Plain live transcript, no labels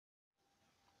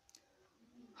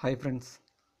Hi friends,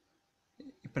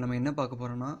 இப்போ நம்ம என்ன பார்க்க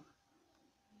போகிறோன்னா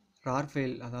ரார்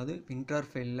ஃபைல், அதாவது winRAR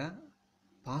ஃபைலில்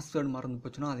பாஸ்வேர்டு மறந்து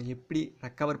போச்சுன்னா அதை எப்படி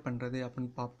ரெக்கவர் பண்ணுறது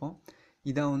அப்படின்னு பார்ப்போம்.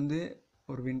 இதான் வந்து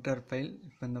ஒரு winRAR ஃபைல்.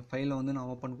 இப்போ இந்த ஃபைலை வந்து நான்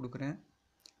ஓப்பன் கொடுக்குறேன்.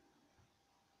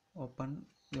 ஓப்பன்.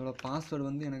 இதோட பாஸ்வேர்டு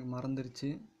வந்து எனக்கு மறந்துருச்சு,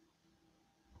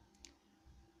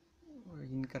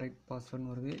 இன்கரெக்ட்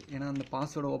பாஸ்வேர்டுன்னு வருது. ஏன்னா அந்த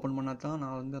பாஸ்வேர்டை ஓப்பன் பண்ணால் தான்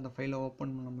நான் வந்து அந்த ஃபைலை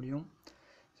ஓப்பன் பண்ண முடியும்.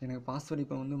 எனக்கு பாஸ்வேர்டு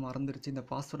இப்போ வந்து மறந்துருச்சு. இந்த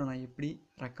பாஸ்வேர்டை நான் எப்படி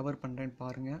ரெக்கவர் பண்ணுறேன்னு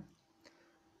பாருங்கள்.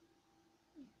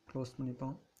 க்ளோஸ்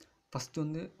பண்ணிப்போம். ஃபஸ்ட்டு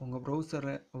வந்து உங்கள்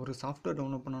ப்ரௌசரில் ஒரு சாஃப்ட்வேர்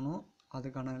டவுன்லோட் பண்ணணும்.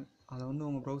 அதை வந்து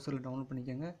உங்கள் ப்ரௌசரில் டவுன்லோட்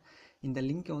பண்ணிக்கோங்க. இந்த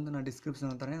லிங்க்கை வந்து நான்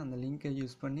டிஸ்கிரிப்ஷனில் தரேன். அந்த லிங்க்கை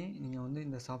யூஸ் பண்ணி நீங்கள் வந்து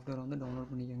இந்த சாஃப்ட்வேரை வந்து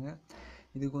டவுன்லோட் பண்ணிக்கோங்க.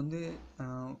 இதுக்கு வந்து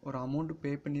ஒரு அமௌண்ட்டு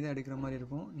பே பண்ணி தான் எடுக்கிற மாதிரி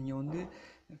இருக்கும். நீங்கள் வந்து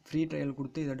ஃப்ரீ ட்ரையல்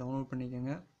கொடுத்து இதை டவுன்லோட்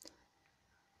பண்ணிக்கோங்க.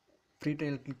 ஃப்ரீ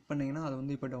ட்ரையல் கிளிக் பண்ணிங்கன்னா அது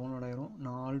வந்து இப்போ டவுன்லோட் ஆகிரும்.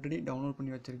 நான் ஆல்ரெடி டவுன்லோட்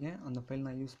பண்ணி வச்சுருக்கேன். அந்த ஃபைல்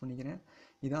நான் யூஸ் பண்ணிக்கிறேன்.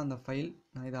 இதான் அந்த ஃபைல்.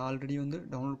 நான் இதை ஆல்ரெடி வந்து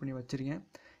டவுன்லோட் பண்ணி வச்சுருக்கேன்.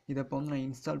 இதை இப்போ வந்து நான்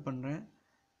இன்ஸ்டால் பண்ணுறேன்.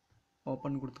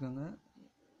 ஓப்பன் கொடுத்துக்கோங்க.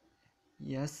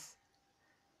 எஸ்.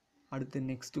 அடுத்து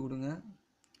நெக்ஸ்ட் கொடுங்க.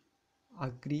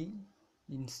 அக்ரி.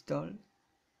 இன்ஸ்டால்.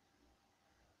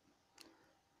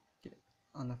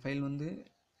 அந்த ஃபைல் வந்து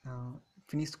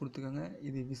ஃபினிஷ் கொடுத்துக்கோங்க.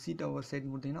 இது விசிட் அவர்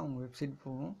சைட்னு கொடுத்தீங்கன்னா உங்கள் வெப்சைட்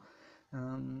போகும்.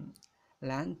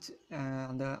 லான்ச்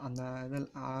அந்த அந்த இதில்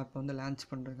ஆப் வந்து லான்ச்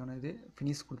பண்ணுறதுக்கான இது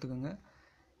ஃபினிஷ் கொடுத்துக்கோங்க.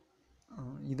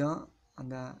 இதான்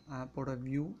அந்த ஆப்போட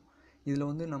வியூ. இதில்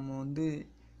வந்து நம்ம வந்து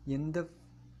எந்த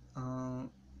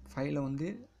ஃபைலை வந்து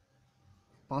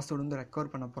பாஸ்வேர்டு வந்து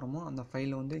ரெக்கவர் பண்ண போகிறோமோ அந்த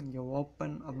ஃபைலை வந்து இங்கே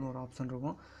ஓப்பன் அப்படின்னு ஒரு ஆப்ஷன்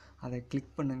இருக்கும். அதை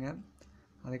கிளிக் பண்ணுங்கள்.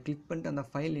 அதை கிளிக் பண்ணிட்டு அந்த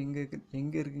ஃபைல்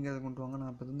எங்கே இருக்குங்கிறத கொண்டு வாங்க.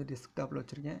 நான் இப்போ வந்து டெஸ்க்டாப்பில்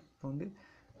வச்சுருக்கேன். இப்போ வந்து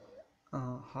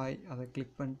ஹாய், அதை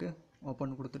கிளிக் பண்ணிட்டு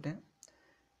ஓப்பன் கொடுத்துட்டேன்.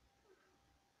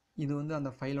 இது வந்து அந்த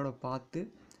ஃபைலோட பார்த்து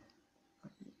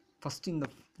ஃபஸ்ட்டு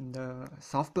இந்த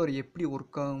சாஃப்ட்வேர் எப்படி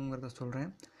ஒர்க் ஆகுங்கிறத சொல்கிறேன்.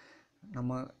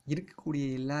 நம்ம இருக்கக்கூடிய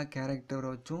எல்லா கேரக்டரை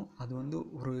வச்சும் அது வந்து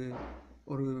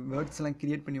ஒரு வேர்ட்ஸ்லாம்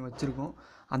க்ரியேட் பண்ணி வச்சுருக்கோம்.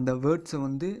 அந்த வேர்ட்ஸை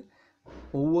வந்து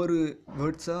ஒவ்வொரு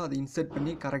வேர்ட்ஸாக அதை இன்சர்ட்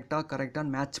பண்ணி கரெக்டாக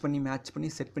மேட்ச் பண்ணி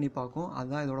செட் பண்ணி பார்க்கும்.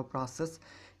 அதுதான் இதோட ப்ராசஸ்.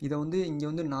 இதை வந்து இங்கே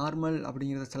வந்து நார்மல்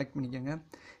அப்படிங்கிறத செலக்ட் பண்ணிக்கோங்க.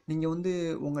 நீங்கள் வந்து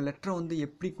உங்கள் லெட்டரை வந்து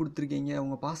எப்படி கொடுத்துருக்கீங்க,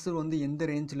 உங்கள் பாஸ்வேர்டு வந்து எந்த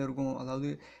ரேஞ்சில் இருக்கும், அதாவது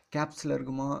கேப்ஸில்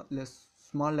இருக்குமா, இல்லை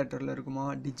ஸ்மால் லெட்டரில் இருக்குமா,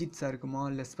 டிஜிட்ஸாக இருக்குமா,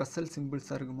 இல்லை ஸ்பெஷல்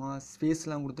சிம்பிள்ஸாக இருக்குமா,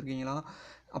 ஸ்பேஸ்லாம் கொடுத்துருக்கீங்களா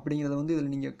அப்படிங்கிறத வந்து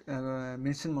இதில் நீங்கள்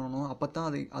மென்ஷன் பண்ணணும். அப்போ தான்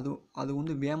அது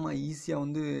வந்து வேகமாக ஈஸியாக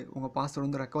வந்து உங்கள் பாஸ்வேர்டு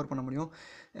வந்து ரெக்கவர் பண்ண முடியும்.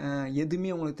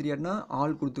 எதுவுமே உங்களுக்கு தெரியாதுன்னா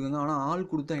ஆள் கொடுத்துக்கோங்க. ஆனால் ஆள்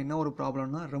கொடுத்தா என்ன ஒரு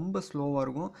ப்ராப்ளம்னா ரொம்ப ஸ்லோவாக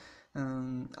இருக்கும்.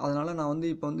 அதனால் நான் வந்து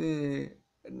இப்போ வந்து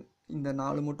இந்த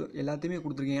 4 மட்டும் எல்லாத்தையுமே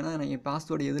கொடுத்துருக்கேன். ஏன்னா என்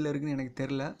பாஸ்வேர்டு எதில் இருக்குதுன்னு எனக்கு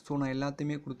தெரில. ஸோ நான்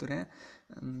எல்லாத்தையுமே கொடுத்துறேன்.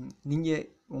 நீங்கள்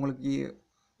உங்களுக்கு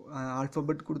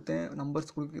ஆல்ஃபபெட் கொடுத்தேன்,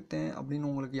 நம்பர்ஸ் கொடுத்தேன் அப்படின்னு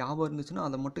உங்களுக்கு ஞாபகம் இருந்துச்சுன்னா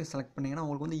அதை மட்டும் செலக்ட் பண்ணிங்கன்னா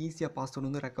உங்களுக்கு வந்து ஈஸியாக பாஸ்வேர்டு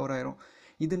வந்து ரெக்கவர் ஆகிரும்.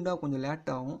 இதுண்டா கொஞ்சம்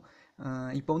லேட் ஆகும்.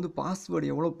 இப்போ வந்து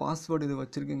பாஸ்வேர்டு எவ்வளோ பாஸ்வேர்டு இது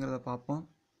வச்சுருக்குங்கிறத பார்ப்போம்.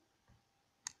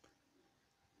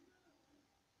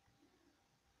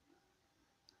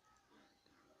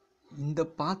 இந்த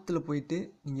பாத்தில் போயிட்டு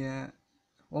நீங்கள்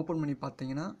ஓப்பன் பண்ணி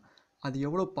பார்த்தீங்கன்னா அது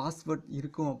எவ்வளோ பாஸ்வேர்ட்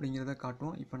இருக்கும் அப்படிங்கிறத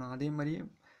காட்டும். இப்போ நான் அதே மாதிரி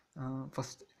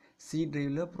ஃபஸ்ட் சி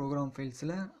ட்ரைவில் ப்ரோக்ராம்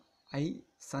ஃபைல்ஸில்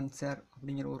சன்ஷேர்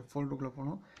அப்படிங்கிற ஒரு ஃபோல்டருக்குள்ளே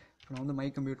போகணும். இப்போ நான் வந்து மை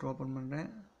கம்ப்யூட்டர் ஓப்பன் பண்ணுறேன்.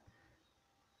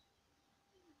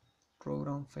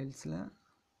 ப்ரோக்ராம் ஃபைல்ஸில்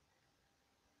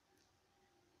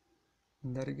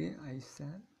இந்த இருக்குது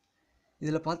ஐஷேர்.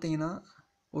 இதில் பார்த்தீங்கன்னா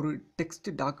ஒரு டெக்ஸ்ட்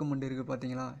டாக்குமெண்ட் இருக்குது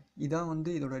பார்த்தீங்களா, இதான்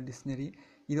வந்து இதோட டிக்ஷனரி.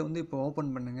 இதை வந்து இப்போ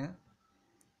ஓப்பன் பண்ணுங்கள்.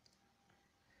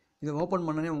 இதை ஓப்பன்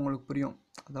பண்ணனே உங்களுக்கு புரியும்.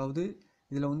 அதாவது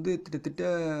இதில் வந்து கிட்டத்தட்ட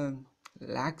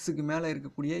லேக்ஸுக்கு மேலே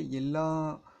இருக்கக்கூடிய எல்லா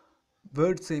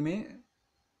வேர்ட்ஸையுமே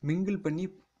மிங்கிள் பண்ணி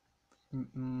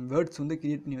வேர்ட்ஸ் வந்து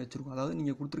க்ரியேட் பண்ணி வச்சுருக்கோம். அதாவது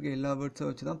நீங்கள் கொடுத்துருக்க எல்லா வேர்ட்ஸை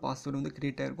வச்சு தான் பாஸ்வேர்டு வந்து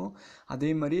க்ரியேட் ஆகிருக்கும். அதே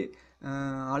மாதிரி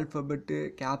ஆல்ஃபபெட்டு,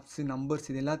 கேப்ஸு, நம்பர்ஸ்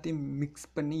இது எல்லாத்தையும் மிக்ஸ்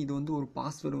பண்ணி இது வந்து ஒரு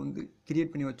பாஸ்வேர்டு வந்து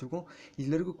க்ரியேட் பண்ணி வச்சுருக்கோம்.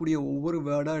 இதில் இருக்கக்கூடிய ஒவ்வொரு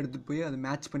வேர்டாக எடுத்துகிட்டு போய் அதை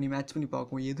மேட்ச் பண்ணி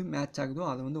பார்க்கும். எது மேட்ச் ஆகுதோ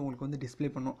அதை வந்து உங்களுக்கு வந்து டிஸ்பிளே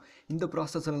பண்ணும். இந்த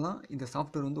ப்ராசஸில் தான் இந்த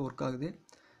சாஃப்ட்வேர் வந்து ஒர்க் ஆகுது.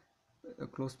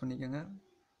 க்ளோஸ் பண்ணிக்கோங்க.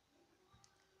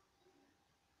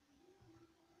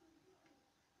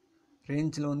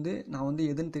 ரேஞ்சில் வந்து நான் வந்து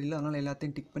எதுன்னு தெரியல, அதனால்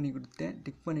எல்லாத்தையும் டிக் பண்ணி கொடுத்துட்டேன்.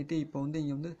 டிக் பண்ணிவிட்டு இப்போ வந்து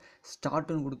இங்கே வந்து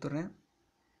ஸ்டார்ட்டுன்னு கொடுத்துட்றேன்.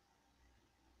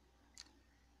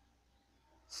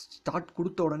 ஸ்டார்ட்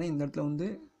கொடுத்த உடனே இந்த இடத்துல வந்து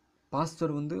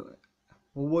பாஸ்வேர்டு வந்து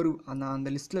ஒவ்வொரு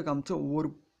அந்த லிஸ்ட்டில் காமிச்ச ஒவ்வொரு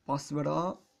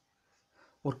பாஸ்வேர்டாக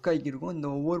ஒர்க் ஆகியிருக்கும். இந்த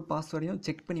ஒவ்வொரு பாஸ்வேர்டையும்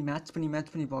செக் பண்ணி மேட்ச்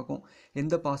பண்ணி பார்க்கும்.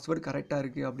 எந்த பாஸ்வேர்டு கரெக்டாக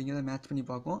இருக்குது அப்படிங்கிறத மேட்ச் பண்ணி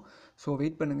பார்க்கும். ஸோ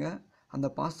வெயிட் பண்ணுங்கள். அந்த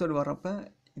பாஸ்வேர்டு வர்றப்போ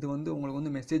இது வந்து உங்களுக்கு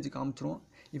வந்து மெசேஜ் காமிச்சிரும்.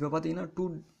 இப்போ பார்த்தீங்கன்னா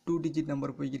டூ டிஜிட்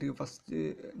நம்பர் போய்கிட்டு இருக்குது. ஃபஸ்ட்டு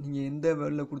நீங்கள் எந்த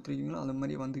வேர்டில் கொடுத்துருக்கீங்களோ அது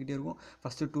மாதிரி வந்துக்கிட்டே இருக்கும்.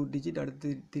 ஃபஸ்ட்டு 2 டிஜிட், அடுத்து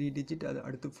 3 டிஜிட்,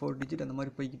 அடுத்து 4 டிஜிட், அந்த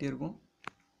மாதிரி போய்கிட்டே இருக்கும்.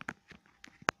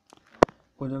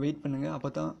 கொஞ்சம் வெயிட் பண்ணுங்கள், அப்போ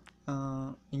தான்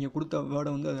நீங்கள் கொடுத்த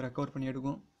வேர்டை வந்து அதை ரெக்கவர் பண்ணி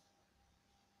எடுக்கும்.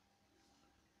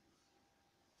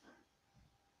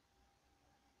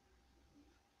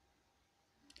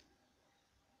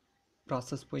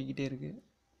 ப்ராசஸ் போய்கிட்டே இருக்குது.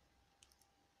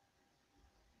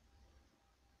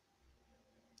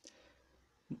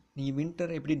 நீங்கள் winRAR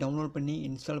எப்படி டவுன்லோட் பண்ணி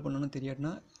இன்ஸ்டால் பண்ணணும்னு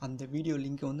தெரியாதுன்னா அந்த வீடியோ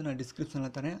லிங்க்கை வந்து நான்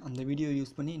டிஸ்கிரிப்ஷனில் தரேன். அந்த வீடியோ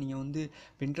யூஸ் பண்ணி நீங்கள் வந்து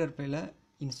winRAR ஃபைலை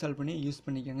இன்ஸ்டால் பண்ணி யூஸ்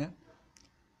பண்ணிக்கோங்க.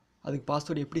 அதுக்கு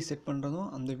பாஸ்வேர்டு எப்படி செட் பண்ணுறதும்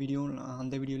அந்த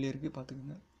வீடியோவிலே இருக்குது,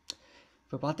 பார்த்துக்கோங்க.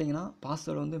 இப்போ பார்த்தீங்கன்னா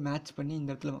பாஸ்வேர்டு வந்து மேட்ச் பண்ணி இந்த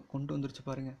இடத்துல கொண்டு வந்துருச்சு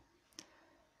பாருங்கள்.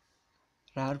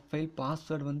 RAR ஃபைல்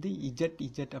பாஸ்வேர்டு வந்து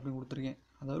இஜட் அப்படின்னு கொடுத்துருக்கேன்,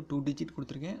 அதாவது 2 டிஜிட்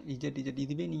கொடுத்துருக்கேன், இஜட்.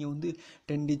 இதுவே நீங்கள் வந்து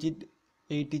 10 டிஜிட்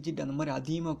 8 டிஜிட் அந்த மாதிரி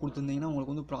அதிகமாக கொடுத்துருந்தீங்கன்னா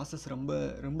உங்களுக்கு வந்து ப்ராசஸ்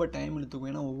ரொம்ப டைம் எடுத்துக்கும்.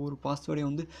 ஏன்னா ஒவ்வொரு பாஸ்வேர்டையும்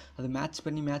வந்து அது மேட்ச்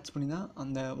பண்ணி தான்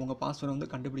அந்த உங்கள் பாஸ்வேர்டை வந்து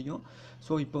கண்டுபிடிக்கும்.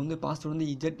 ஸோ இப்போ வந்து பாஸ்வேர்டு வந்து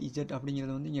இஜட்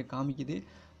அப்படிங்கிறது வந்து இங்கே காமிக்குது.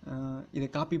 இதை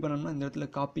காப்பி பண்ணணும்னா இந்த இடத்துல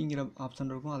காப்பிங்கிற ஆப்ஷன்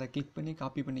இருக்கும், அதை கிளிக் பண்ணி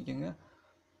காப்பி பண்ணிக்கோங்க,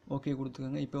 ஓகே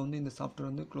கொடுத்துக்கோங்க. இப்போ வந்து இந்த சாஃப்ட்வேர்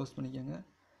வந்து க்ளோஸ் பண்ணிக்கோங்க.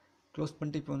 க்ளோஸ்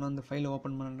பண்ணிட்டு இப்போ நான் அந்த ஃபைலை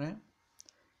ஓப்பன் பண்ணுறேன்.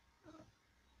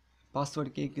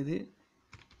 பாஸ்வேர்டு கேட்குது,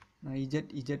 நான்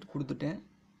இஜட்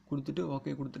கொடுத்துட்டு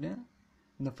ஓகே கொடுத்துட்டேன்.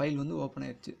 இந்த ஃபைல் வந்து ஓப்பன்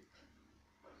ஆயிடுச்சு.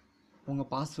 உங்கள்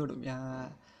பாஸ்வேர்டு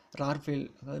RAR ஃபைல்,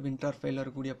 அதாவது winRAR ஃபைலில்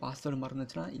இருக்கக்கூடிய பாஸ்வேர்டு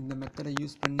மறந்துச்சுன்னா இந்த மெத்தடை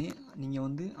யூஸ் பண்ணி நீங்கள்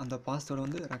வந்து அந்த பாஸ்வேர்டை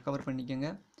வந்து ரெக்கவர் பண்ணிக்கோங்க.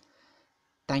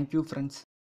 Thank you friends.